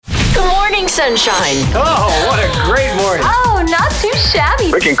sunshine. Oh, what a great morning. Oh, not too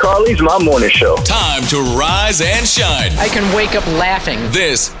shabby. Rick and Carly's My Morning Show. Time to rise and shine. I can wake up laughing.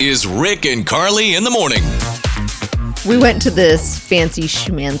 This is Rick and Carly in the morning. We went to this fancy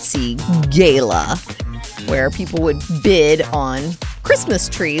schmancy gala where people would bid on Christmas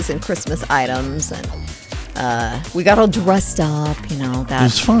trees and Christmas items, and we got all dressed up, that. It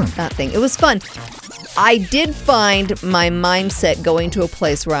was fun. That thing. It was fun. I did find my mindset going to a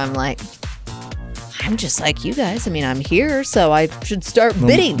place where I'm like, I'm just like you guys. I mean, I'm here, so I should start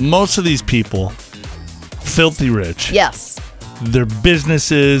bidding. Most of these people, filthy rich. Yes. Their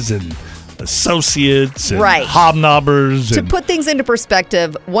businesses and associates and Right. hobnobbers. To put things into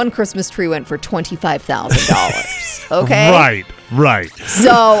perspective, one Christmas tree went for $25,000. Okay? Right.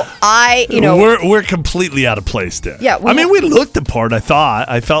 So we're completely out of place there. Yeah, we looked the part. I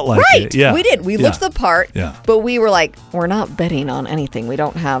felt like right. it. Yeah, we did. We looked the part. Yeah. But we were like, we're not betting on anything. We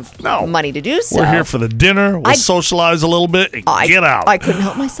don't have money to do so. We're here for the dinner. We'll socialize a little bit and get out. I couldn't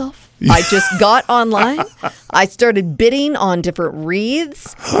help myself. I just got online. I started bidding on different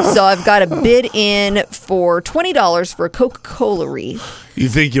wreaths. So I've got a bid in for $20 for a Coca-Cola wreath. You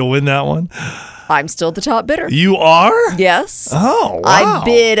think you'll win that one? I'm still the top bidder. You are? Yes. Oh, wow. I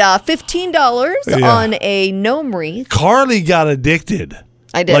bid $15 on a gnome wreath. Carly got addicted.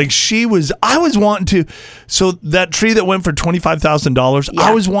 I did. I was wanting to, so that tree that went for $25,000,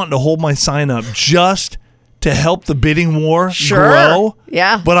 I was wanting to hold my sign up just to help the bidding war grow.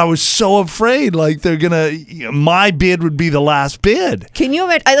 Yeah. But I was so afraid, they're going to, my bid would be the last bid. Can you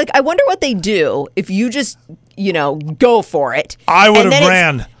imagine? I wonder what they do if you just, go for it. I would have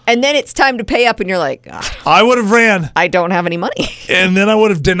ran. And then it's time to pay up and you're like, I would have ran. I don't have any money. And then I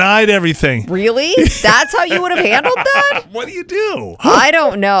would have denied everything. Really? That's how you would have handled that? What do you do? I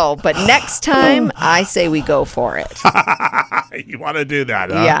don't know. But next time, I say we go for it. You want to do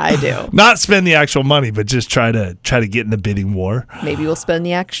that, huh? Yeah, I do. Not spend the actual money, but just try to get in the bidding war. Maybe we'll spend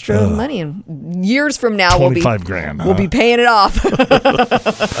the extra money, and years from now, 25 grand. We'll be paying it off.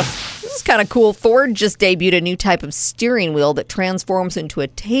 This is kind of cool. Ford just debuted a new type of steering wheel that transforms into a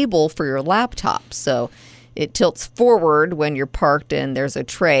table for your laptop. So it tilts forward when you're parked and there's a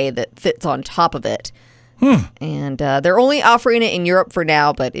tray that fits on top of it. And they're only offering it in Europe for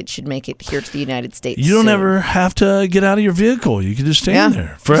now, but it should make it here to the United States You don't soon. ever have to get out of your vehicle. You can just stay in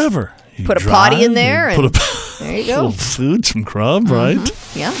there forever. You Put a potty in there and put there you go. Little food, some grub, right?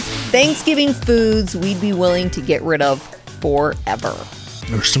 Yeah. Thanksgiving foods we'd be willing to get rid of forever.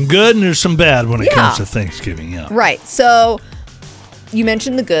 There's some good and there's some bad when it comes to Thanksgiving, yeah. Right. So you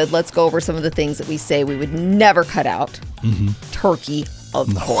mentioned the good. Let's go over some of the things that we say we would never cut out. Turkey,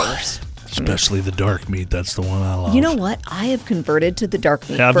 of course. Especially the dark meat. That's the one I love. You know what? I have converted to the dark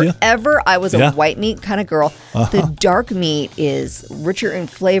meat. Have you? Forever, I was a white meat kind of girl. The dark meat is richer in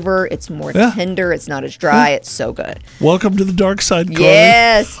flavor. It's more tender. It's not as dry. It's so good. Welcome to the dark side, Carly.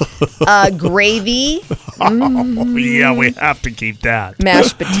 Yes. Gravy. Yeah, we have to keep that.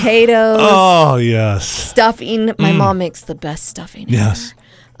 Mashed potatoes. Oh, yes. Stuffing. My mom makes the best stuffing Yes.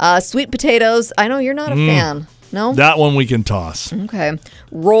 ever. Sweet potatoes. I know you're not a fan. No? That one we can toss. Okay.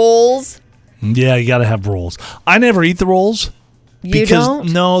 Rolls. Yeah, you got to have rolls. I never eat the rolls. You because,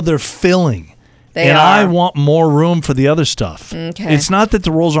 don't? No, they're filling. They and are. I want more room for the other stuff. Okay. It's not that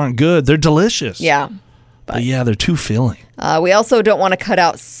the rolls aren't good. They're delicious. Yeah. But yeah, they're too filling. We also don't want to cut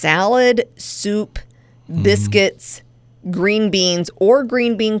out salad, soup, biscuits, green beans, or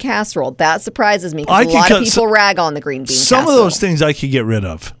green bean casserole. That surprises me because a lot of people rag on the green bean casserole. Some of those things I could get rid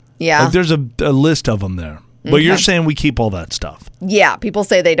of. Yeah. There's a list of them there. But you're saying we keep all that stuff. Yeah, people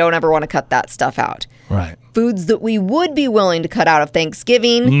say they don't ever want to cut that stuff out. Right. Foods that we would be willing to cut out of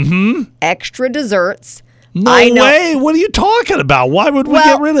Thanksgiving, extra desserts. No way. What are you talking about? Why would we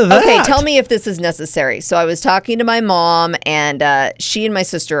get rid of that? Okay, tell me if this is necessary. So I was talking to my mom, and she and my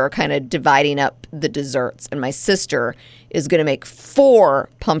sister are kind of dividing up the desserts. And my sister is going to make 4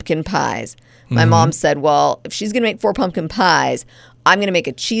 pumpkin pies. My mom said, well, if she's going to make 4 pumpkin pies, I'm going to make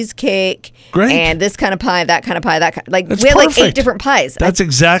a cheesecake. Great. And this kind of pie, that kind of pie, that kind. That's we had perfect. 8 different pies. That's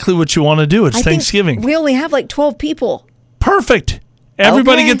exactly what you want to do. It's I think Thanksgiving. we only have 12 people. Perfect.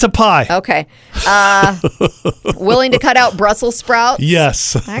 Everybody gets a pie. Okay. Willing to cut out Brussels sprouts?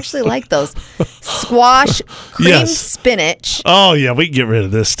 Yes. I actually like those. Squash, creamed spinach. Oh, yeah. We can get rid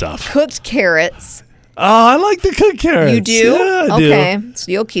of this stuff. Cooked carrots. Oh, I like the cooked carrots. You do? Yeah, I okay. do.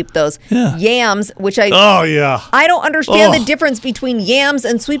 So you'll keep those. Yeah. Yams, which I don't understand the difference between yams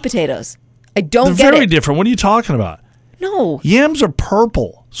and sweet potatoes. I don't They're get it. very different. What are you talking about? No. Yams are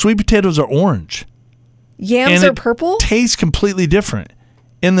purple. Sweet potatoes are orange. Yams are purple? Tastes completely different.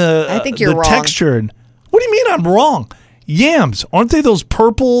 In the I think you're the wrong. texture. What do you mean I'm wrong? Yams, aren't they those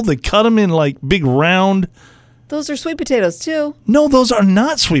purple? They cut them in like big round. Those are sweet potatoes too. No, those are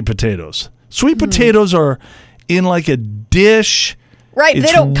not sweet potatoes. Sweet potatoes are in like a dish. Right,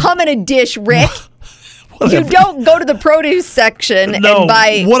 they don't come in a dish, Rick. You don't go to the produce section and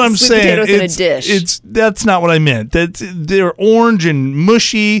buy what I'm sweet saying, potatoes in a dish. That's not what I meant. They're orange and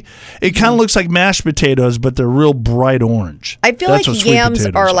mushy. It kind of looks like mashed potatoes, but they're real bright orange. I feel That's what like sweet yams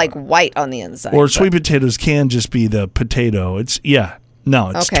potatoes are like white on the inside. Or sweet potatoes can just be the potato. It's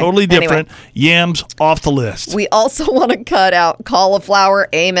totally different. Anyway. Yams off the list. We also want to cut out cauliflower.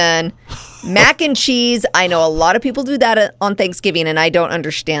 Amen. Mac and cheese. I know a lot of people do that on Thanksgiving, and I don't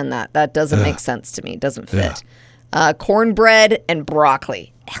understand that. That doesn't make sense to me. It doesn't fit. Cornbread and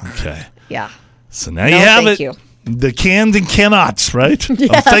broccoli. Okay. Yeah. So now you have it. You. The cans and cannots, right?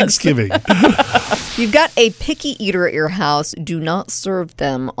 Yes. Of Thanksgiving. You've got a picky eater at your house. Do not serve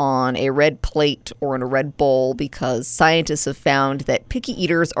them on a red plate or in a red bowl because scientists have found that picky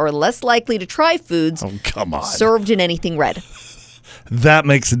eaters are less likely to try foods come on. served in anything red. That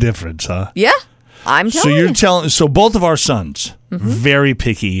makes a difference, huh? Yeah, I'm telling you. So both of our sons, very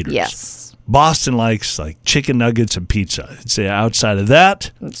picky eaters. Yes. Boston likes like chicken nuggets and pizza. I'd say outside of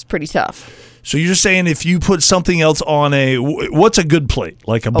that, It's pretty tough. so you're saying if you put something else on what's a good plate?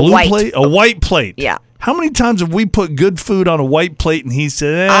 Like a blue white. plate? A white plate. Yeah. How many times have we put good food on a white plate and he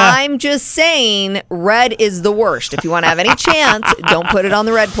said, I'm just saying red is the worst. If you want to have any chance, don't put it on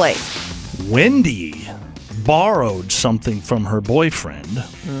the red plate. Wendy borrowed something from her boyfriend.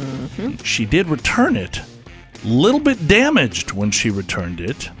 She did return it. A little bit damaged when she returned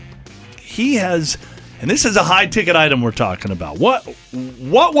it. He has, and this is a high ticket item we're talking about. What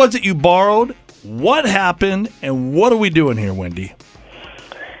was it you borrowed? What happened? And what are we doing here, Wendy?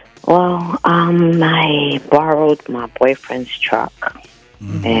 Well, I borrowed my boyfriend's truck.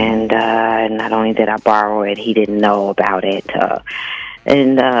 And not only did I borrow it, he didn't know about it.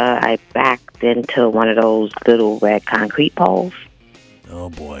 And I backed into one of those little red concrete poles. Oh,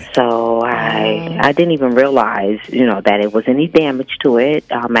 boy. So I didn't even realize, that it was any damage to it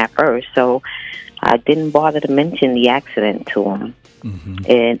at first. So I didn't bother to mention the accident to him.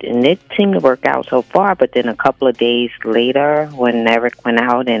 And it seemed to work out so far. But then a couple of days later, when Eric went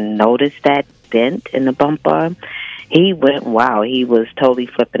out and noticed that dent in the bumper, he went, wow, he was totally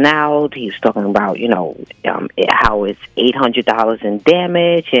flipping out. He was talking about, how it's $800 in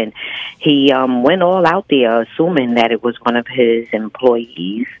damage. And he went all out there assuming that it was one of his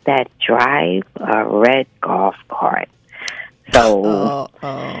employees that drive a red golf cart. So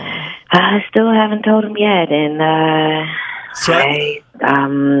I still haven't told him yet. And I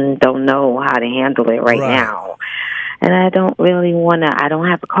don't know how to handle it right now. And I don't really I don't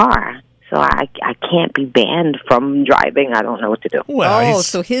have a car. So I can't be banned from driving. I don't know what to do. Well,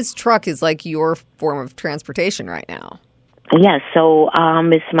 so his truck is like your form of transportation right now. Yes, so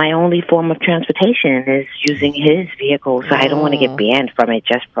it's my only form of transportation is using his vehicle. So I don't want to get banned from it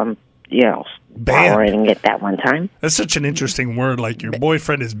just from, borrowing it that one time. That's such an interesting word, like your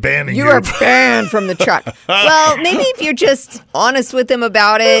boyfriend is banning you. You are banned from the truck. Well, maybe if you're just honest with him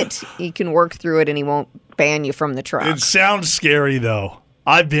about it, he can work through it and he won't ban you from the truck. It sounds scary, though.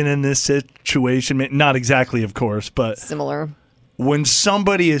 I've been in this situation, not exactly, of course, but similar. When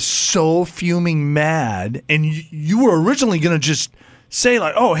somebody is so fuming mad, and you were originally going to just say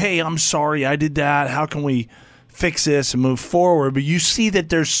like, "Oh, hey, I'm sorry, I did that. How can we fix this and move forward?" But you see that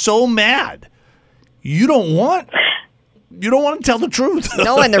they're so mad, you don't want to tell the truth.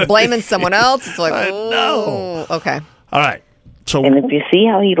 No, and they're blaming someone else. It's like, no. Okay. All right. So, and if you see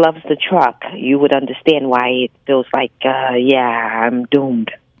how he loves the truck, you would understand why it feels like, I'm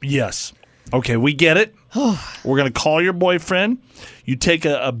doomed. Yes. Okay, we get it. We're going to call your boyfriend. You take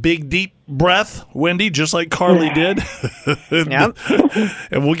a big, deep breath, Wendy, just like Carly did. Yep.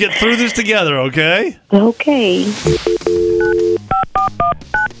 And we'll get through this together, okay? Okay.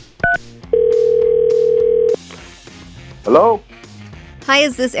 Hello? Hi,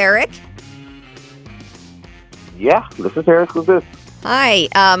 is this Eric? Yeah, this is Eric. Who's this? Hi,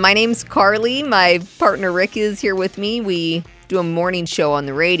 my name's Carly. My partner Rick is here with me. We do a morning show on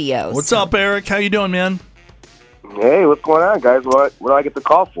the radio. What's up, Eric? How you doing, man? Hey, what's going on, guys? What do I get the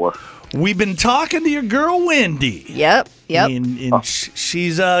call for? We've been talking to your girl, Wendy. Yep. And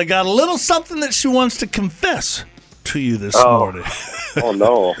she's got a little something that she wants to confess to you this morning. Oh,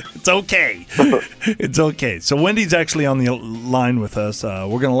 no. It's okay. It's okay. So Wendy's actually on the line with us. We're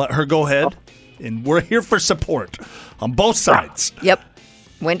going to let her go ahead, and we're here for support on both sides. Yep.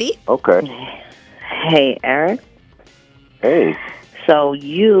 Wendy? Okay. Hey, Eric. Hey. So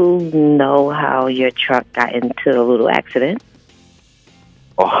you know how your truck got into a little accident?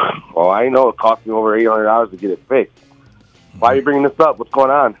 Oh, I know it cost me over $800 to get it fixed. Why are you bringing this up? What's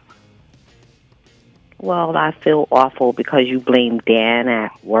going on? Well, I feel awful because you blamed Dan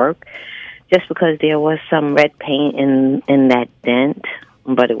at work, just because there was some red paint in that dent,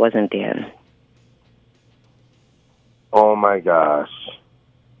 but it wasn't Dan. Oh, my gosh.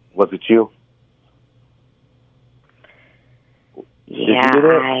 Was it you? Yeah,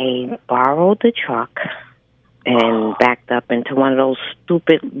 I borrowed the truck and backed up into one of those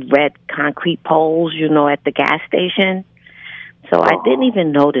stupid red concrete poles, at the gas station. So I didn't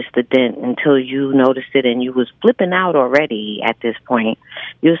even notice the dent until you noticed it, and you was flipping out already at this point.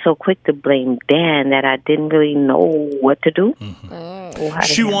 You were so quick to blame Dan that I didn't really know what to do. Mm-hmm.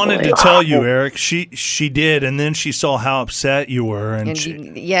 She wanted to tell you, Eric. She did, and then she saw how upset you were. And she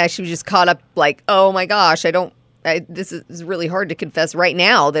was just caught up like, oh, my gosh, this is really hard to confess right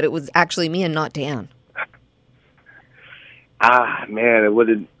now that it was actually me and not Dan. Man,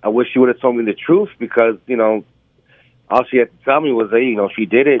 I wish you would have told me the truth because, all she had to tell me was that, she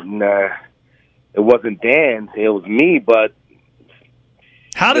did it and it wasn't Dan, it was me, but...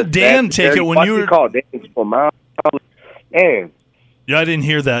 How did Dan take it when you were... called Dan for mom. Dan. Yeah, I didn't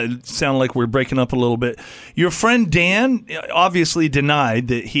hear that. It sounded like we're breaking up a little bit. Your friend Dan obviously denied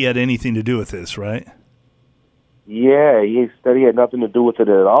that he had anything to do with this, right? Yeah, he said he had nothing to do with it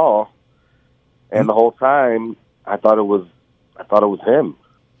at all. And the whole time, I thought it was him.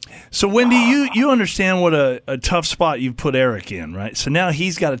 So, Wendy, you understand what a tough spot you've put Eric in, right? So now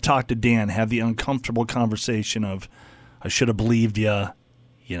he's got to talk to Dan, have the uncomfortable conversation of, I should have believed you. Of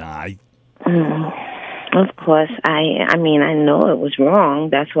course, I mean, I know it was wrong.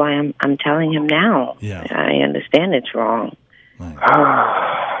 That's why I'm telling him now. Yeah. I understand it's wrong.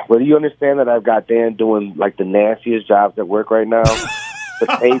 Right. Well, do you understand that I've got Dan doing, like, the nastiest jobs at work right now to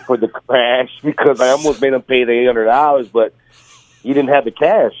pay for the crash because I almost made him pay the $800, but he didn't have the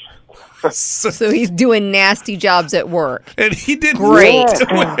cash. So he's doing nasty jobs at work. And he did great.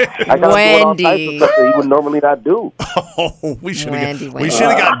 I got Wendy. all types of stuff that he would normally not do. Oh, we should have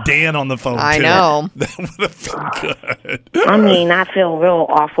got Dan on the phone, I too. know. That would have been good. I mean, I feel real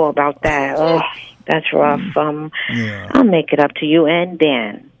awful about that. Ugh, that's rough. I'll make it up to you and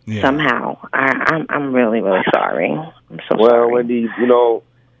Dan somehow. I'm really, really sorry. I'm so sorry. Well, Wendy, you don't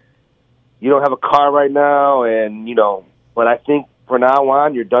have a car right now, and, but I think from now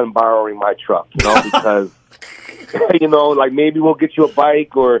on, you're done borrowing my truck, because, like maybe we'll get you a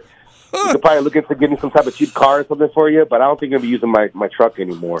bike or you could probably look into getting some type of cheap car or something for you, but I don't think I'm going to be using my truck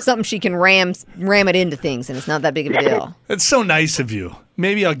anymore. Something she can ram it into things, and it's not that big of a deal. It's so nice of you.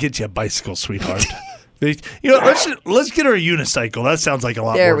 Maybe I'll get you a bicycle, sweetheart. Let's get her a unicycle. That sounds like a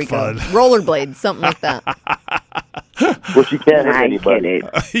lot more fun. There we go. Rollerblades, something like that. Well, she can't hurt anybody.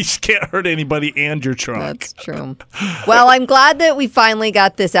 You can't hurt anybody and your truck. That's true. Well, I'm glad that we finally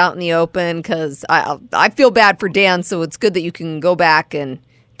got this out in the open because I feel bad for Dan, so it's good that you can go back and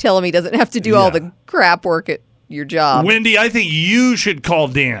tell him he doesn't have to do all the crap work at your job. Wendy, I think you should call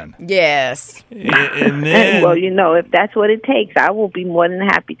Dan. Yes. And then, well, if that's what it takes, I will be more than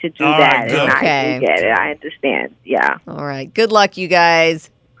happy to do that. Good. And Okay. I get it. I understand. Yeah. All right. Good luck, you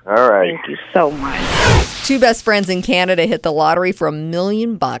guys. All right. Thank you so much. Two best friends in Canada hit the lottery for $1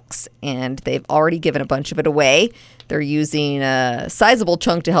 million, and they've already given a bunch of it away. They're using a sizable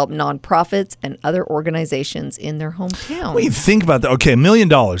chunk to help nonprofits and other organizations in their hometown. wait, think about that. Okay, $1 million.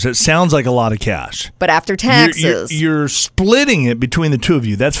 That sounds like a lot of cash. But after taxes, You're splitting it between the two of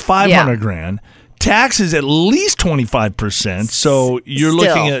you. That's $500,000. Taxes at least 25%. So you're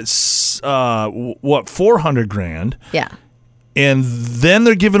looking at $400,000. Yeah. And then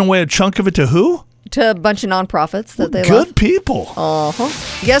they're giving away a chunk of it to who? To a bunch of nonprofits that they Good love. people.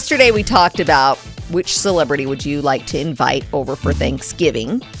 Yesterday we talked about which celebrity would you like to invite over for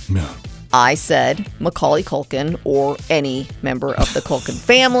Thanksgiving. Yeah. I said Macaulay Culkin or any member of the Culkin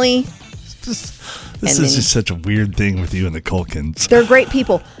family. This is just such a weird thing with you and the Culkins. They're great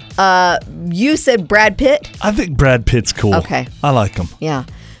people. You said Brad Pitt? I think Brad Pitt's cool. Okay. I like him. Yeah.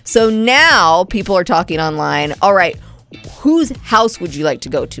 So now people are talking online. All right, whose house would you like to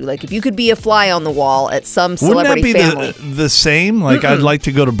go to? Like if you could be a fly on the wall at some celebrity Wouldn't that family. be the same? Like I'd like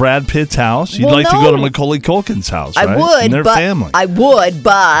to go to Brad Pitt's house. You'd like to go to Macaulay Culkin's house, right? I would, and their but family. I would,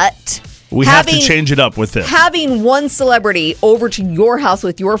 but We have to change it up with this. Having one celebrity over to your house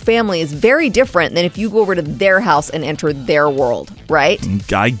with your family is very different than if you go over to their house and enter their world, right?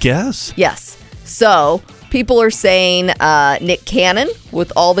 I guess. Yes. So people are saying Nick Cannon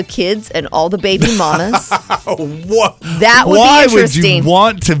with all the kids and all the baby mamas. What? That would Why be interesting. would you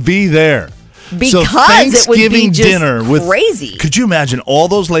want to be there? Because so it would be Thanksgiving just dinner with crazy. Could you imagine all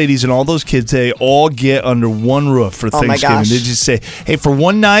those ladies and all those kids? They all get under one roof for Oh my Thanksgiving. gosh. They just say, "Hey, for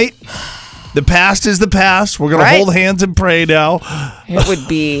one night, The past is the past. We're going to hold hands and pray now. It would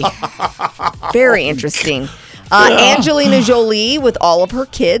be very interesting. Angelina Jolie with all of her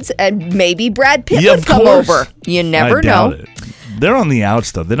kids, and maybe Brad Pitt would come over. You never know. It. They're on the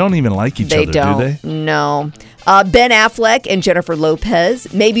outs, though. They don't even like each other, do they? No. Ben Affleck and Jennifer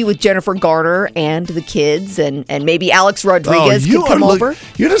Lopez, maybe with Jennifer Garner and the kids, and maybe Alex Rodriguez could come over.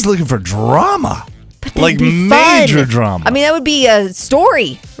 You're just looking for drama. Like major fun. Drama. I mean, that would be a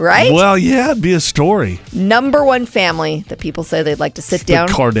story, right? Well, yeah, it'd be a story. Number one family that people say they'd like to sit down.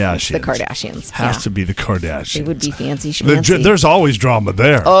 The Kardashians. The Kardashians. Has to be the Kardashians. It would be fancy schmancy. There's always drama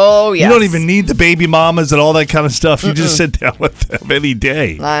there. Oh, yes. You don't even need the baby mamas and all that kind of stuff. You just sit down with them any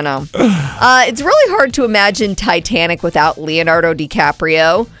day. I know. It's really hard to imagine Titanic without Leonardo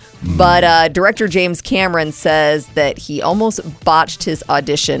DiCaprio. But director James Cameron says that he almost botched his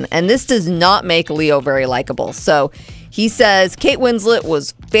audition, and this does not make Leo very likable. So he says Kate Winslet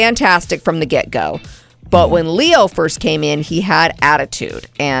was fantastic from the get-go, but when Leo first came in, he had attitude.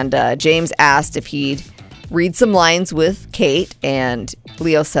 And James asked if he'd read some lines with Kate, and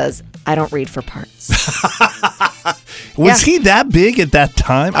Leo says, I don't read for parts. Was he that big at that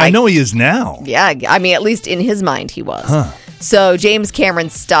time? I know he is now. Yeah, I mean, at least in his mind, he was. Huh. So James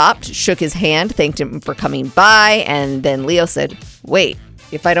Cameron stopped, shook his hand, thanked him for coming by, and then Leo said, wait,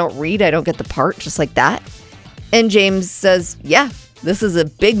 if I don't read, I don't get the part, just like that? And James says, yeah, this is a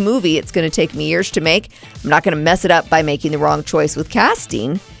big movie. It's going to take me years to make. I'm not going to mess it up by making the wrong choice with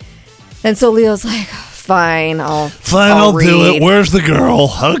casting. And so Leo's like, fine, I'll do it. Where's the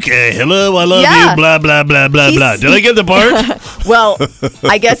girl? Okay, hello, I love you, blah, blah, blah, blah, blah. Did I get the part? Well,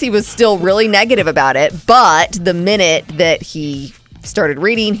 I guess he was still really negative about it, but the minute that he started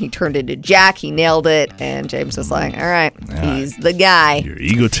reading, he turned into Jack, he nailed it, and James was like, all right, he's the guy. You're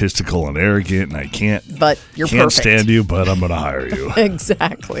egotistical and arrogant, and I can't perfect. Stand you, but I'm going to hire you.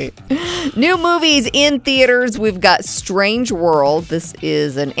 Exactly. New movies in theaters. We've got Strange World. This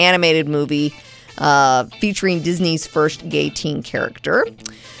is an animated movie featuring Disney's first gay teen character.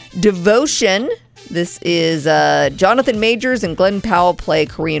 Devotion. This is Jonathan Majors and Glenn Powell play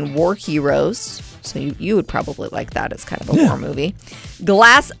Korean war heroes. So you would probably like that. It's kind of a war movie.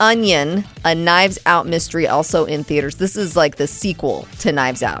 Glass Onion, a Knives Out mystery, also in theaters. This is like the sequel to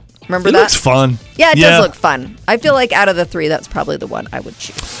Knives Out. Remember that? It looks fun. Yeah, it does look fun. I feel like out of the three, that's probably the one I would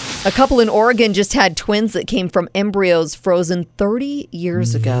choose. A couple in Oregon just had twins that came from embryos frozen 30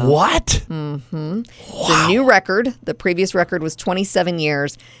 years ago. What? Mm-hmm. It's a new record. The previous record was 27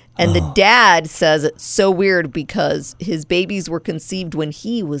 years. And the dad says it's so weird because his babies were conceived when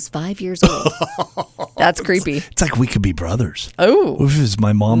he was 5 years old. That's creepy. It's like we could be brothers. Oh. What if it was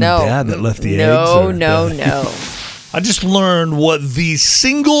my mom and dad that left the eggs? No. I just learned what the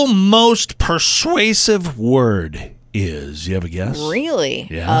single most persuasive word is. You have a guess? Really?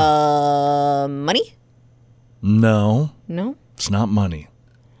 Yeah. Money? No. No? It's not money.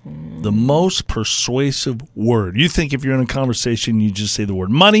 The most persuasive word. You think if you're in a conversation, you just say the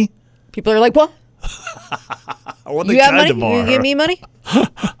word money? People are like, what? Well, you have money? You give me money?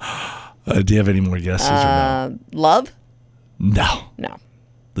 Do you have any more guesses or no? Love? No.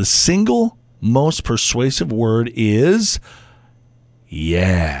 The single most persuasive word is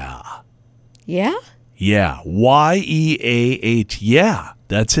yeah. Yeah? Yeah. Y-E-A-H. Yeah.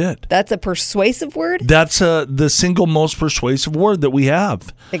 That's it. That's a persuasive word? That's the single most persuasive word that we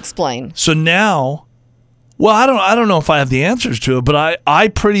have. Explain. So now, well, I don't know if I have the answers to it, but I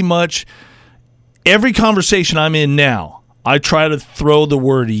pretty much, every conversation I'm in now, I try to throw the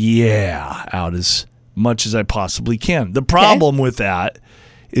word yeah out as much as I possibly can. The problem with that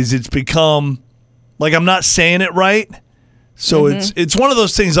is it's become, like, I'm not saying it right. So it's one of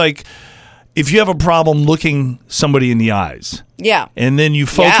those things like, if you have a problem looking somebody in the eyes, and then you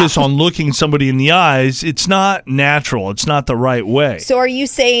focus on looking somebody in the eyes, it's not natural. It's not the right way. So are you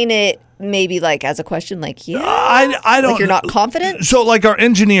saying it maybe like as a question, like, I don't. Like you're not confident? So like our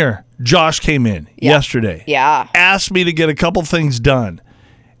engineer, Josh, came in yesterday. Yeah. Asked me to get a couple things done.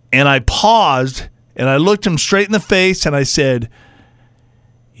 And I paused and I looked him straight in the face and I said,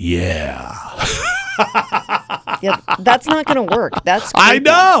 yeah. Yeah, that's not going to work. That's creepy.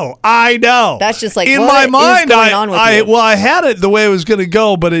 I know. That's just like, in what my mind, is going on with you? I had it the way it was going to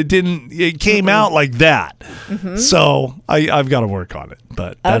go, but it didn't. It came out like that. So I've got to work on it.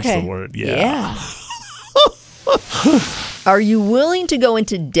 But that's the word. Yeah. Are you willing to go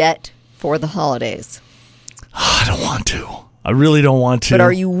into debt for the holidays? I don't want to. I really don't want to. But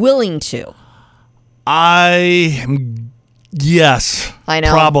are you willing to? Yes. I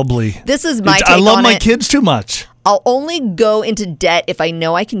know. Probably. This is my take I love on my it. kids too much. I'll only go into debt if I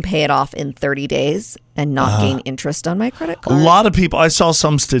know I can pay it off in 30 days and not gain interest on my credit A card. lot of people, I saw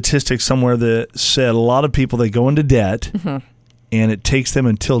some statistics somewhere that said a lot of people, they go into debt and it takes them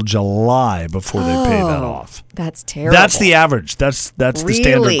until July before they pay that off. That's terrible. That's the average. That's the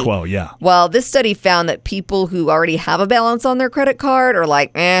standard Really? quo, yeah. Well, this study found that people who already have a balance on their credit card are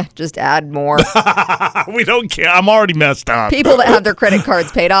like, just add more. We don't care. I'm already messed up. People that have their credit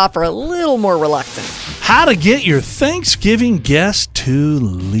cards paid off are a little more reluctant. How to get your Thanksgiving guests to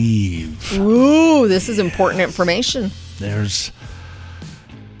leave. Ooh, this is important information. There's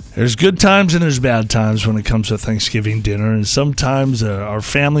good times and there's bad times when it comes to Thanksgiving dinner. And sometimes our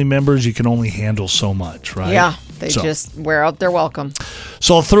family members, you can only handle so much, right? Yeah, they just wear out their welcome.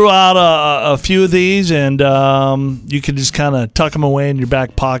 So I'll throw out a few of these and you can just kind of tuck them away in your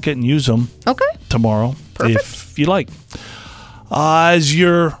back pocket and use them tomorrow if you like. As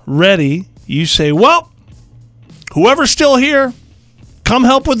you're ready, you say, well, whoever's still here, come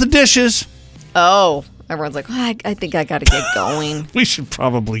help with the dishes. Oh, everyone's like, I think I got to get going. We should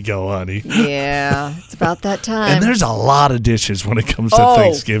probably go, honey. Yeah, it's about that time. And there's a lot of dishes when it comes to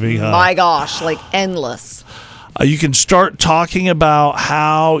Thanksgiving. Huh? My gosh, like endless. You can start talking about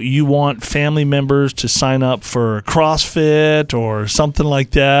how you want family members to sign up for CrossFit or something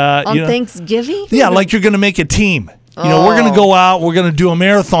like that. On Thanksgiving? Yeah, like you're going to make a team. You know, we're going to go out, we're going to do a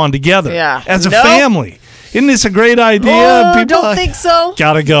marathon together as a family. Isn't this a great idea? Oh, don't think so.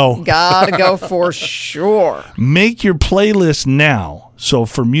 Gotta go. Gotta go for sure. Make your playlist now. So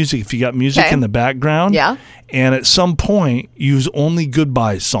for music, if you got music in the background, and at some point, use only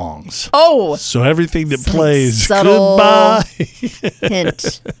goodbye songs. Oh. So everything that plays, subtle goodbye.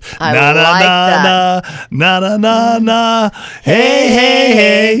 Hint. I na, na, like na, that. Na, na, na, na. Hey, hey,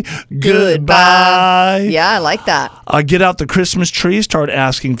 hey. Goodbye. Yeah, I like that. Get out the Christmas tree. Start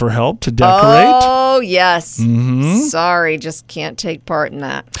asking for help to decorate. Oh, yes. Sorry, just can't take part in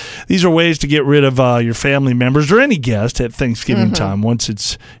that. These are ways to get rid of your family members or any guest at Thanksgiving time once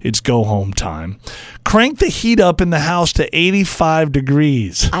it's go home time. Crank the heat up in the house to 85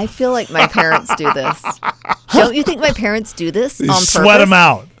 degrees. I feel like my parents do this. Don't you think my parents do this on purpose? Sweat them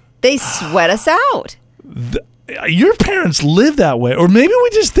out. They sweat us out. Your parents live that way, or maybe we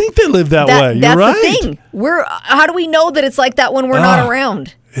just think they live that way. You're that's right. the thing. How do we know that it's like that when we're not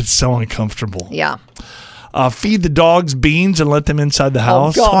around? It's so uncomfortable. Yeah. Feed the dogs beans and let them inside the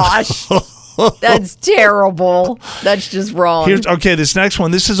house. Oh, gosh. That's terrible. That's just wrong. This next one,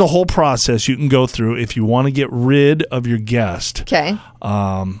 this is a whole process you can go through if you want to get rid of your guest. Okay.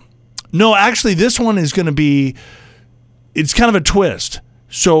 No, actually, this one is going to be, it's kind of a twist.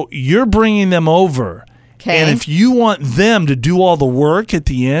 So you're bringing them over. Okay. And if you want them to do all the work at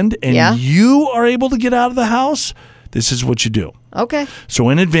the end and you are able to get out of the house, this is what you do. Okay. So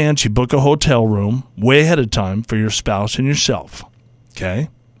in advance, you book a hotel room way ahead of time for your spouse and yourself. Okay?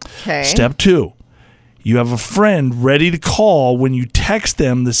 Okay. Step 2, you have a friend ready to call when you text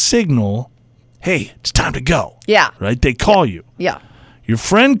them the signal, hey, it's time to go. Yeah. Right? They call you. Yeah. Your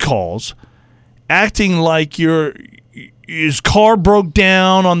friend calls, acting like his car broke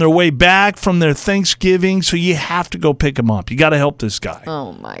down on their way back from their Thanksgiving, so you have to go pick him up. You got to help this guy.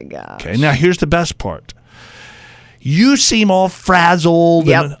 Oh, my gosh. Okay, now here's the best part. You seem all frazzled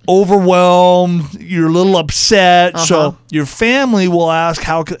and overwhelmed. You're a little upset. So your family will ask,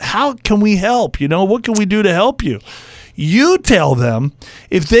 how can we help? You know, what can we do to help you? You tell them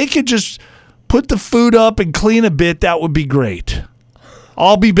if they could just put the food up and clean a bit, that would be great.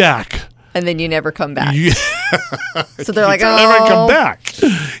 I'll be back. And then you never come back. You, so they're like, you never come back.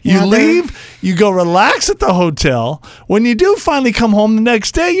 You leave, you go relax at the hotel. When you do finally come home the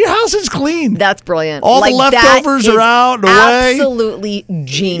next day, your house is clean. That's brilliant. All the leftovers are out and away. Absolutely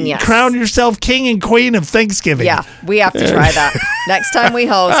genius. Crown yourself king and queen of Thanksgiving. Yeah, we have to try that. Next time we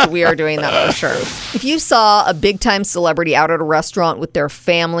host, we are doing that for sure. If you saw a big-time celebrity out at a restaurant with their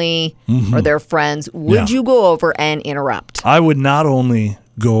family or their friends, would you go over and interrupt? I would not only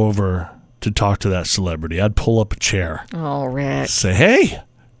go over to talk to that celebrity, I'd pull up a chair. Oh, Rick. Say, hey,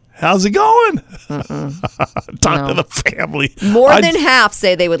 how's it going? Talk to the family. More than half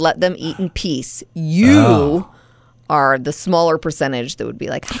say they would let them eat in peace. You are the smaller percentage that would be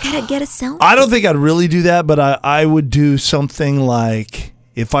like, I gotta get a selfie. I don't think I'd really do that, but I would do something like,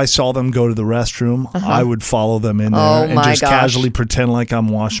 if I saw them go to the restroom, I would follow them in there and just casually pretend like I'm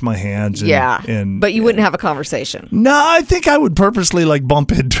washing my hands. But you wouldn't have a conversation. No, I think I would purposely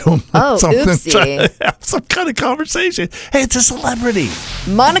bump into them. Oh, oopsie. Try to have some kind of conversation. Hey, it's a celebrity.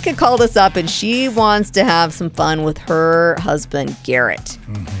 Monica called us up and she wants to have some fun with her husband, Garrett.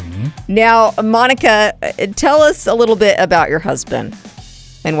 Now, Monica, tell us a little bit about your husband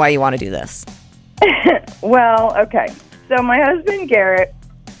and why you want to do this. Well, okay. So my husband, Garrett,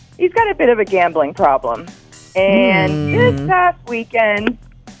 he's got a bit of a gambling problem. And this past weekend,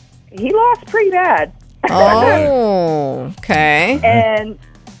 he lost pretty bad. Oh, okay. And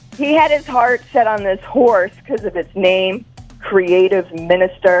he had his heart set on this horse because of its name, Creative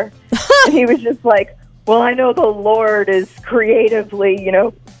Minister. And he was just like, well, I know the Lord is creatively,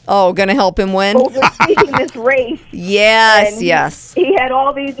 Oh, gonna help him win? overseeing this race. Yes, And yes. He had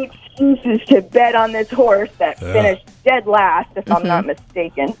all these excuses to bet on this horse that finished dead last, if I'm not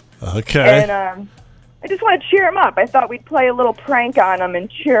mistaken. Okay. And I just want to cheer him up. I thought we'd play a little prank on him and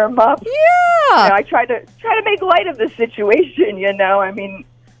cheer him up. Yeah. I tried to make light of the situation. I mean,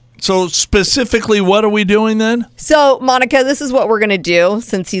 So specifically, what are we doing then? So, Monica, this is what we're going to do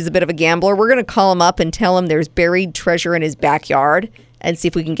since he's a bit of a gambler. We're going to call him up and tell him there's buried treasure in his backyard and see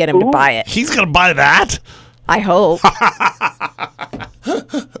if we can get him to buy it. He's going to buy that? I hope.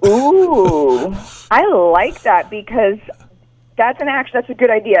 ooh, I like that because that's a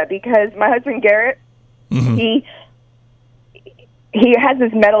good idea because my husband Garrett, he has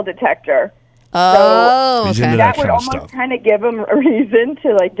his metal detector. Oh, He's okay. into That would kind of almost stuff. kind of give him a reason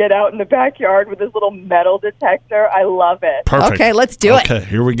to get out in the backyard with his little metal detector. I love it. Perfect. Okay, let's do it. Okay,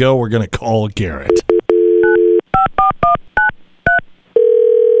 here we go. We're going to call Garrett.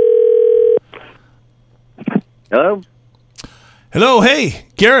 Hello? Hello, hey,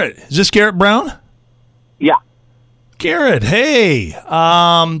 Garrett. Is this Garrett Brown? Yeah. Garrett, hey.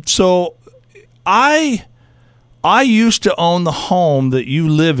 So I used to own the home that you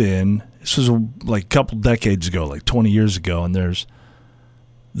live in. This was like a couple decades ago, like 20 years ago, and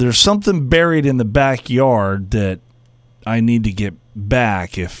there's something buried in the backyard that I need to get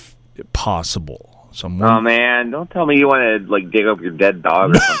back if possible. So Oh, man, don't tell me you want to, dig up your dead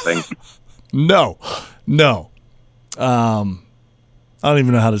dog or something. No. I don't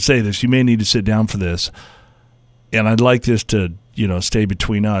even know how to say this. You may need to sit down for this. And I'd like this to, stay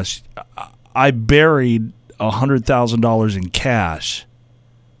between us. I buried $100,000 in cash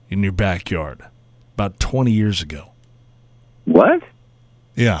in your backyard about 20 years ago. What?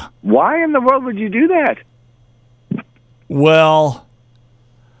 Yeah. Why in the world would you do that? Well,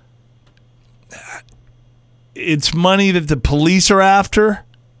 it's money that the police are after.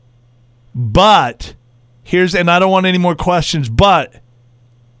 But and I don't want any more questions, but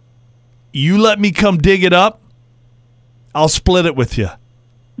you let me come dig it up, I'll split it with you.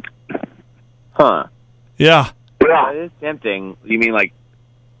 Huh. Yeah. That is tempting. You mean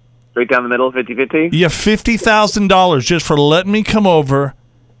straight down the middle, 50-50? You have $50,000 just for letting me come over,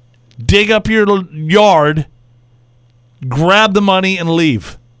 dig up your yard, grab the money, and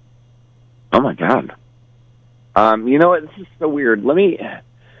leave. Oh, my God. You know what? This is so weird.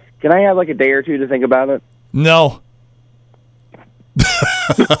 Can I have a day or two to think about it? No.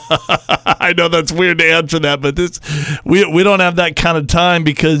 I know that's weird to answer that, but we don't have that kind of time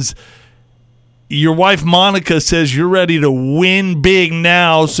because your wife Monica says you're ready to win big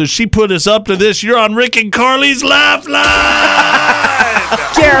now, so she put us up to this. You're on Rick and Carly's Laugh Line.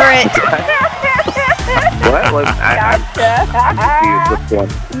 Garrett. What? I'm confused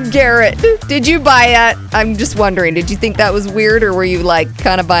with one. Garrett, did you buy it? I'm just wondering, did you think that was weird or were you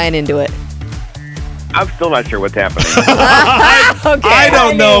kind of buying into it? I'm still not sure what's happening. Okay. I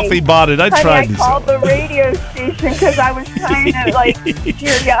don't know if he bought it. I tried to I called the radio station because I was trying to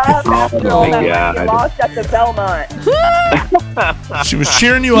cheer you up after all that God. when you lost at the Belmont. She was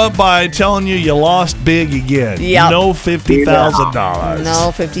cheering you up by telling you lost big again. Yep. No $50,000.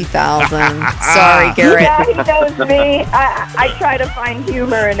 No, 50,000. Sorry, Garrett. Yeah, he knows me. I try to find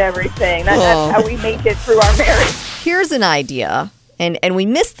humor in everything. That's how we make it through our marriage. Here's an idea. And we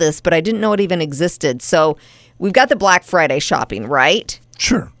missed this, but I didn't know it even existed. So we've got the Black Friday shopping, right?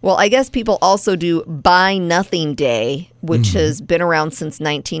 Sure. Well, I guess people also do Buy Nothing Day, which has been around since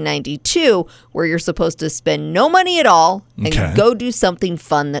 1992, where you're supposed to spend no money at all and go do something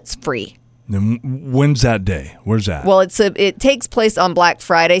fun that's free. And when's that day? Where's that? Well, it takes place on Black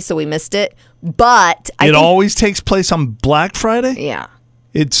Friday, so we missed it. But it always takes place on Black Friday? Yeah.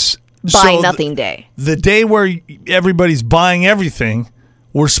 It's Buy Nothing Day. The day where everybody's buying everything,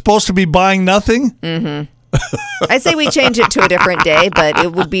 we're supposed to be buying nothing? Mm-hmm. I say we change it to a different day, but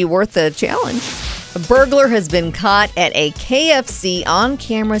it would be worth the challenge. A burglar has been caught at a KFC on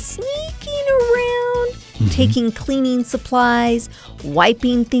camera sneaking around, taking cleaning supplies,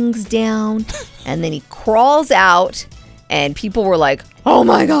 wiping things down, and then he crawls out, and people were like, oh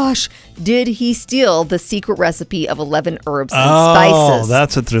my gosh, did he steal the secret recipe of 11 herbs and spices? Oh,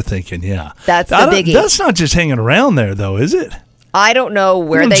 that's what they're thinking, yeah. That's the biggie. That's not just hanging around there, though, is it? I don't know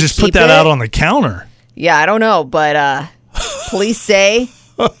where they just keep put that it. out on the counter. Yeah, I don't know, but police say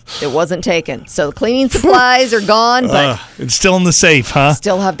It wasn't taken. So the cleaning supplies are gone, but It's still in the safe, huh?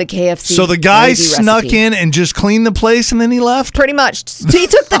 still have the KFC. So the guy gravy snuck recipe. in and just cleaned the place and then he left? Pretty much. So he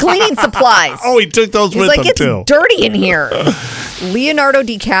took the cleaning supplies. Oh, he took those He's with like, him, it's too. dirty in here. Leonardo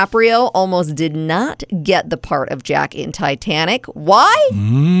DiCaprio almost did not get the part of Jack in Titanic. Why?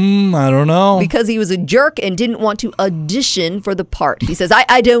 I don't know. Because he was a jerk and didn't want to audition for the part. He says,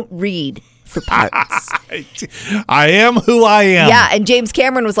 I don't read for parts. I am who I am. Yeah, and James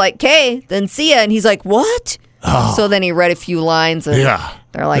Cameron was like, okay, then see ya. And he's like, what? So then he read a few lines and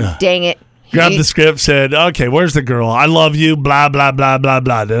they're like, dang it. Grabbed the script, said, okay, where's the girl? I love you, blah, blah, blah, blah,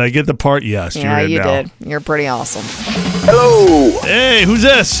 blah. Did I get the part? Yes, Yeah, you're in you now. did. You're pretty awesome. Hello, Hey, who's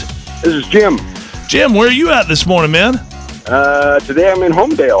this? this is Jim. Jim, where are you at this morning, man? Today I'm in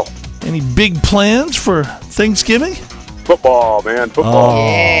Homedale. Any big plans for Thanksgiving? Football, man, football. Oh,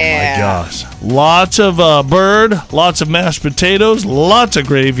 Yeah. my gosh. Lots of bird, lots of mashed potatoes, lots of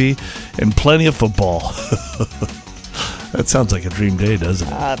gravy, and plenty of football. That sounds like a dream day, doesn't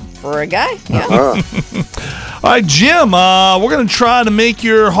it? For a guy, yeah. All right, Jim, we're going to try to make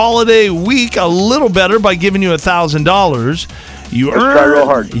your holiday week a little better by giving you $1,000. You try real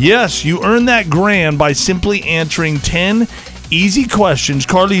hard. Yes, you earn that grand by simply answering 10 easy questions.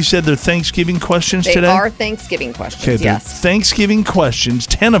 Carly, you said they're Thanksgiving questions They today? are Thanksgiving questions, Okay, they're yes. Thanksgiving questions,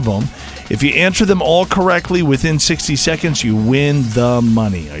 10 of them. If you answer them all correctly within 60 seconds, you win the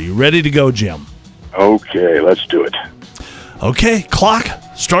money. Are you ready to go, Jim? Okay, let's do it. Okay, clock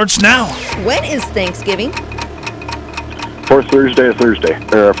starts now. When is Thanksgiving? Fourth Thursday of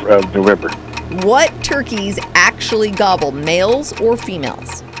November. What turkeys actually gobble, males or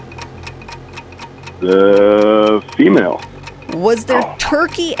females? The female. Was there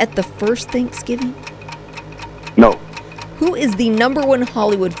turkey at the first Thanksgiving? No. Who is the number one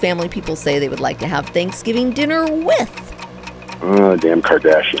Hollywood family people say they would like to have Thanksgiving dinner with? Damn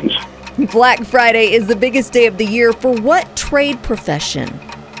Kardashians. Black Friday is the biggest day of the year for what trade profession?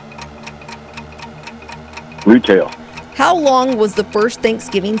 Retail. How long was the first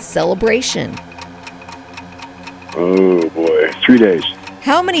Thanksgiving celebration? Oh, boy. 3 days.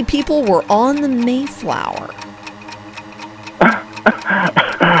 How many people were on the Mayflower?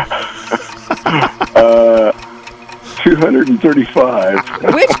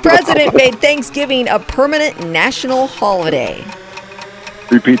 235. Which president made Thanksgiving a permanent national holiday?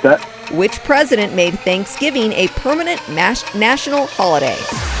 Repeat that. Which president made Thanksgiving a permanent national holiday?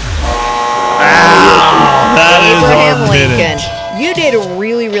 That Abraham is our Lincoln. minute. You did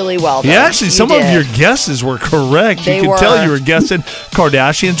really, really well, though. Yeah, actually, You some of did. your guesses were correct. They you could were. tell you were guessing.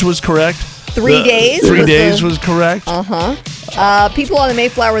 Kardashians was correct. 3 days 3 was days the- was correct. People on the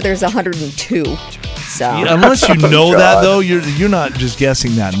Mayflower, there's 102. So Yeah, unless you know that, though, you're not just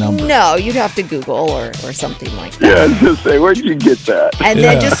guessing that number. no, you'd have to Google or something like that. Yeah, I was just say, where'd you get that? And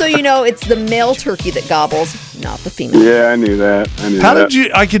then just so you know, it's the male turkey that gobbles, not the female. Yeah, I knew that. How did you?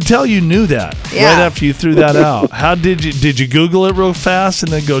 I could tell you knew that Yeah. right after you threw that out. How did you? Did you Google it real fast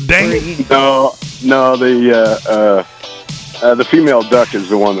and then go, dang it? No, the female duck is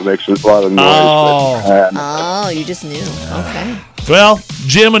the one that makes a lot of noise. Oh. Oh, you just knew. Okay. Well,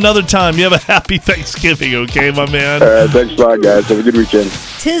 Jim, another time. You have a happy Thanksgiving, okay, my man? Thanks a lot, guys. Have a good weekend.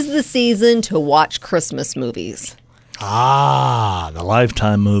 'Tis the season to watch Christmas movies. The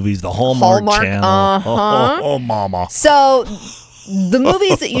Lifetime movies, the Hallmark Channel. Oh, mama. So the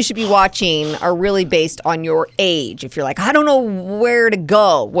movies that you should be watching are really based on your age. If you're like, I don't know where to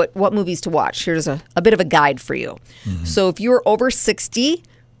go, what movies to watch, here's a bit of a guide for you. So if you're over 60,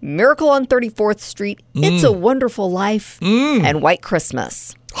 Miracle on 34th Street, It's a Wonderful Life, and White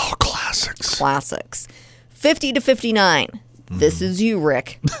Christmas. Oh, classics. Classics. 50 to 59. This is you,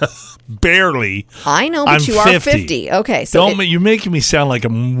 Rick. Barely. I know, but I'm you are 50. 50. Okay, so You're making me sound like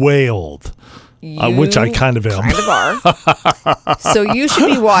I'm way old. Which I kind of am. Kind of are. So you should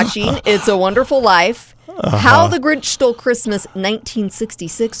be watching It's a Wonderful Life, How the Grinch Stole Christmas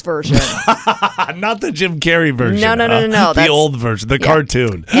 1966 version, Not the Jim Carrey version. No. The That's- old version, the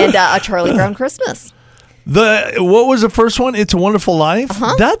cartoon. and A Charlie Brown Christmas. What was the first one? It's a Wonderful Life?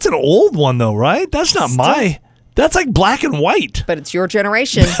 That's an old one, though, right? That's not that's like black and white. But it's your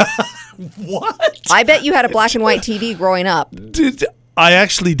generation. What? I bet you had a black and white TV growing up. I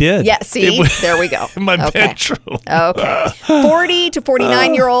actually did. Yeah, see? It was There we go. in my Okay. bedroom. Okay. 40 to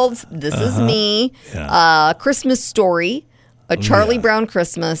 49-year-olds, this is me. Christmas Story, A Charlie Brown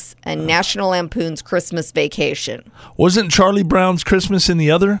Christmas, and National Lampoon's Christmas Vacation. Wasn't Charlie Brown's Christmas in the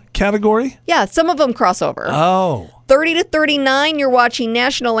other category? Yeah, some of them cross over. Oh. 30 to 39, you're watching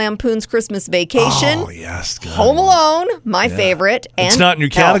National Lampoon's Christmas Vacation. Oh, yes. Good. Home Alone, my favorite. And it's not in your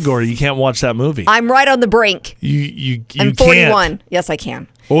Elf. category. You can't watch that movie. I'm right on the brink. You I'm 41. can't. Yes, I can.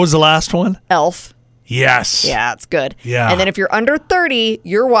 What was the last one? Elf. Yes. Yeah, it's good. Yeah. And then if you're under 30,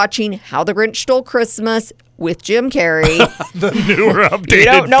 you're watching How the Grinch Stole Christmas with Jim Carrey. The newer updated You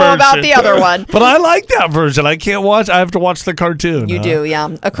don't know version. about the other one. But I like that version. I can't watch. I have to watch the cartoon. You do,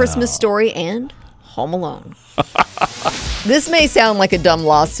 yeah. A Christmas Story and Home Alone. This may sound like a dumb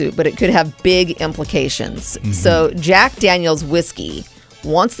lawsuit, but it could have big implications. So Jack Daniel's Whiskey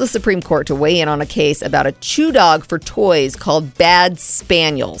wants the Supreme Court to weigh in on a case about a chew dog for toys called Bad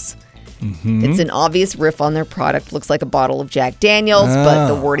Spaniels. It's an obvious riff on their product. Looks like a bottle of Jack Daniels, but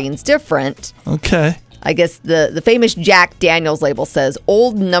the wording's different. Okay. I guess the famous Jack Daniels label says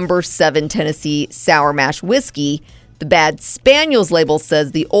Old Number 7 Tennessee Sour Mash Whiskey. The Bad Spaniels label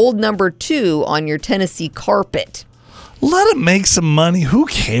says the Old Number 2 on your Tennessee carpet. Let it make some money. Who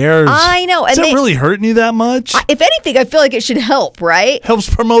cares? I know. Is it really hurting you that much? If anything, I feel like it should help, right? Helps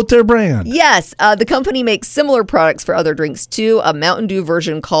promote their brand. Yes. The company makes similar products for other drinks, too. A Mountain Dew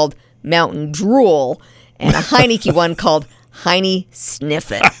version called Mountain Drool and a Heineken one called Heine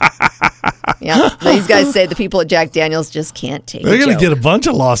Sniff It. Yeah, these guys say the people at Jack Daniels just can't take They're it. going to get a bunch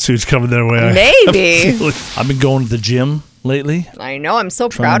of lawsuits coming their way. Maybe. I've been going to the gym lately. I know. I'm so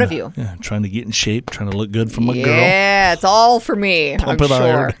proud of you. Yeah, trying to get in shape, trying to look good for my girl. Yeah, it's all for me. Pump I'm it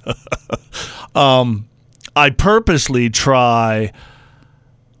sure. iron. I purposely try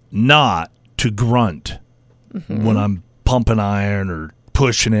not to grunt when I'm pumping iron or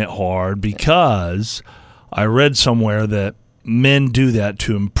pushing it hard because I read somewhere that men do that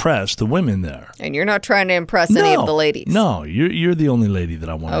to impress the women there. And you're not trying to impress any of the ladies. No, you're the only lady that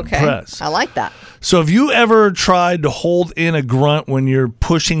I want to impress. I like that. So have you ever tried to hold in a grunt when you're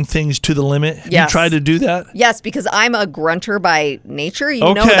pushing things to the limit? Have you tried to do that? Yes, because I'm a grunter by nature.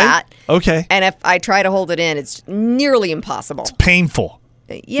 You know that. Okay. And if I try to hold it in, it's nearly impossible. It's painful.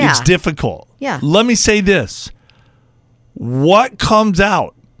 Yeah. It's difficult. Yeah. Let me say this. What comes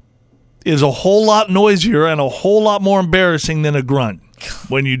out is a whole lot noisier and a whole lot more embarrassing than a grunt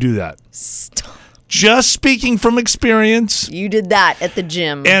when you do that. Stop. Just speaking from experience. You did that at the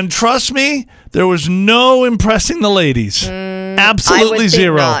gym. And trust me, there was no impressing the ladies. Absolutely I would think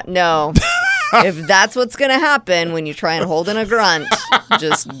zero. Not. No. If that's what's going to happen when you try and hold in a grunt,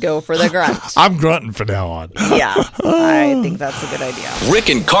 just go for the grunt. I'm grunting from now on. Yeah, I think that's a good idea. Rick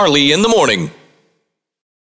and Carly in the morning.